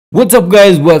What's up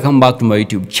guys, welcome back to my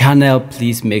YouTube channel.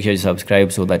 Please make sure you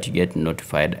subscribe so that you get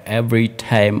notified every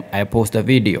time I post a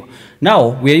video.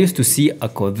 Now we are used to see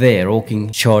Akothee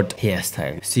rocking short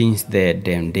hairstyle since the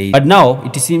damn day, but now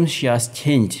it seems she has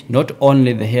changed not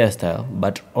only the hairstyle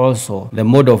but also the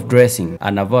mode of dressing,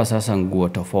 anavaa sasa nguo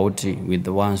tofauti with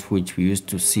the ones which we used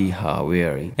to see her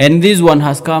wearing. And this one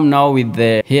has come now with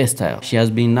the hairstyle. She has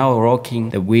been now rocking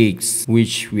the wigs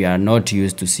which we are not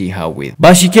used to see her with,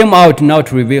 but she came out now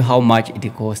to reveal how much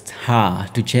it cost her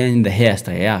to change the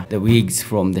hairstyle, the wigs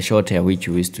from the short hair which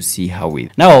we used to see her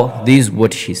with. Now this is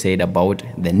what she said about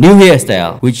the new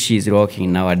hairstyle which she's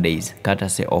rocking nowadays,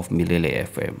 courtesy of Milele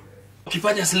FM.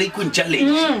 Kifanya silicone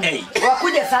challenge. Hey.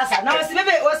 Wakuja sasa. Na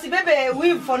wasibebe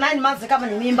weave for 9 months kama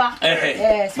ni mimba.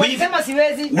 Sema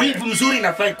siwezi. Weave mzuri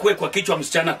inafai kuwe kwa kichwa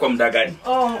msichana kwa muda gani?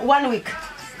 Oh, 1 week.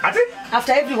 Ati?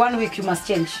 After every 1 week you must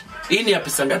change. Hii ni ya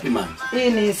pesa ngapi mama? Hii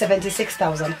ni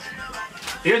 76,000.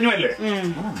 Hiyo nywele?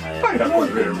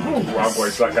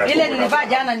 Ile nilivaa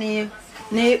jana ni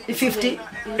 50.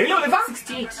 Ile ulivaa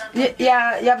 68.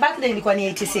 Ya birthday ilikuwa ni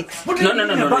 86.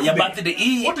 No. Ya birthday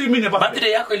hii. What do you mean about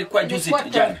birthday yako ilikuwa juzi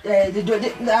jana? The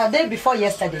day before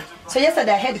yesterday. So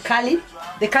yesterday I had curly.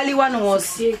 The curly one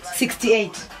was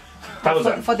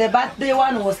 68,000. For the birthday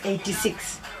one was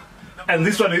 86. And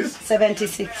this one is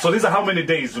 76. So these are how many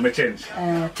days you may change?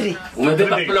 3.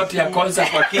 Umebeba plot ya kwanza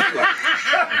kwa kichwa.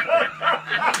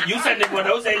 Yusa ni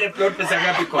mwanauza ile plot pesa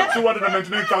ngapi kwa?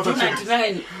 299,000.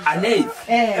 299 an eighth.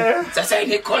 Sasa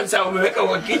ile kwanza umeweka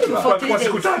kwa kichwa kwa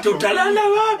siku 3 utalala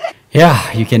wapi?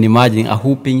 Yeah, you can imagine a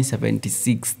whooping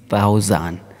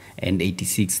 76,000 and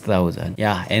 86,000.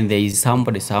 Yeah, and there is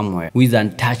somebody somewhere who is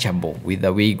untouchable with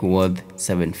a wig worth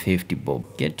 750 bob.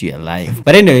 Get your life.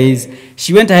 But anyways,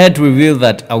 she went ahead to reveal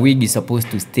that a wig is supposed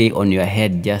to stay on your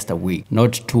head just a week,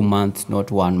 not 2 months,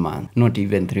 not 1 month, not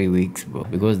even 3 weeks, bro.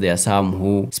 Because there are some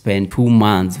who spend 2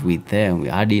 months with them.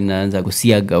 Hadi inaanza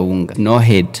kusiaga unga. No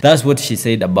hate. That's what she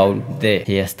said about the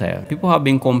hairstyle. People have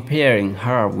been comparing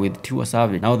her with Tiwa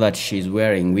Savage now that she's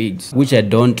wearing wigs, which I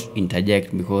don't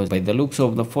interject because by the looks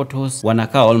of the photos,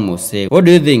 wanaka almost say. What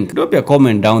do you think? Drop your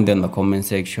comment down there in the comment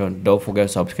section. Don't forget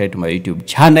to subscribe to my YouTube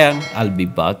channel. I'll be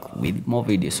back with more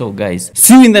videos. So guys,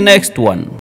 see you in the next one.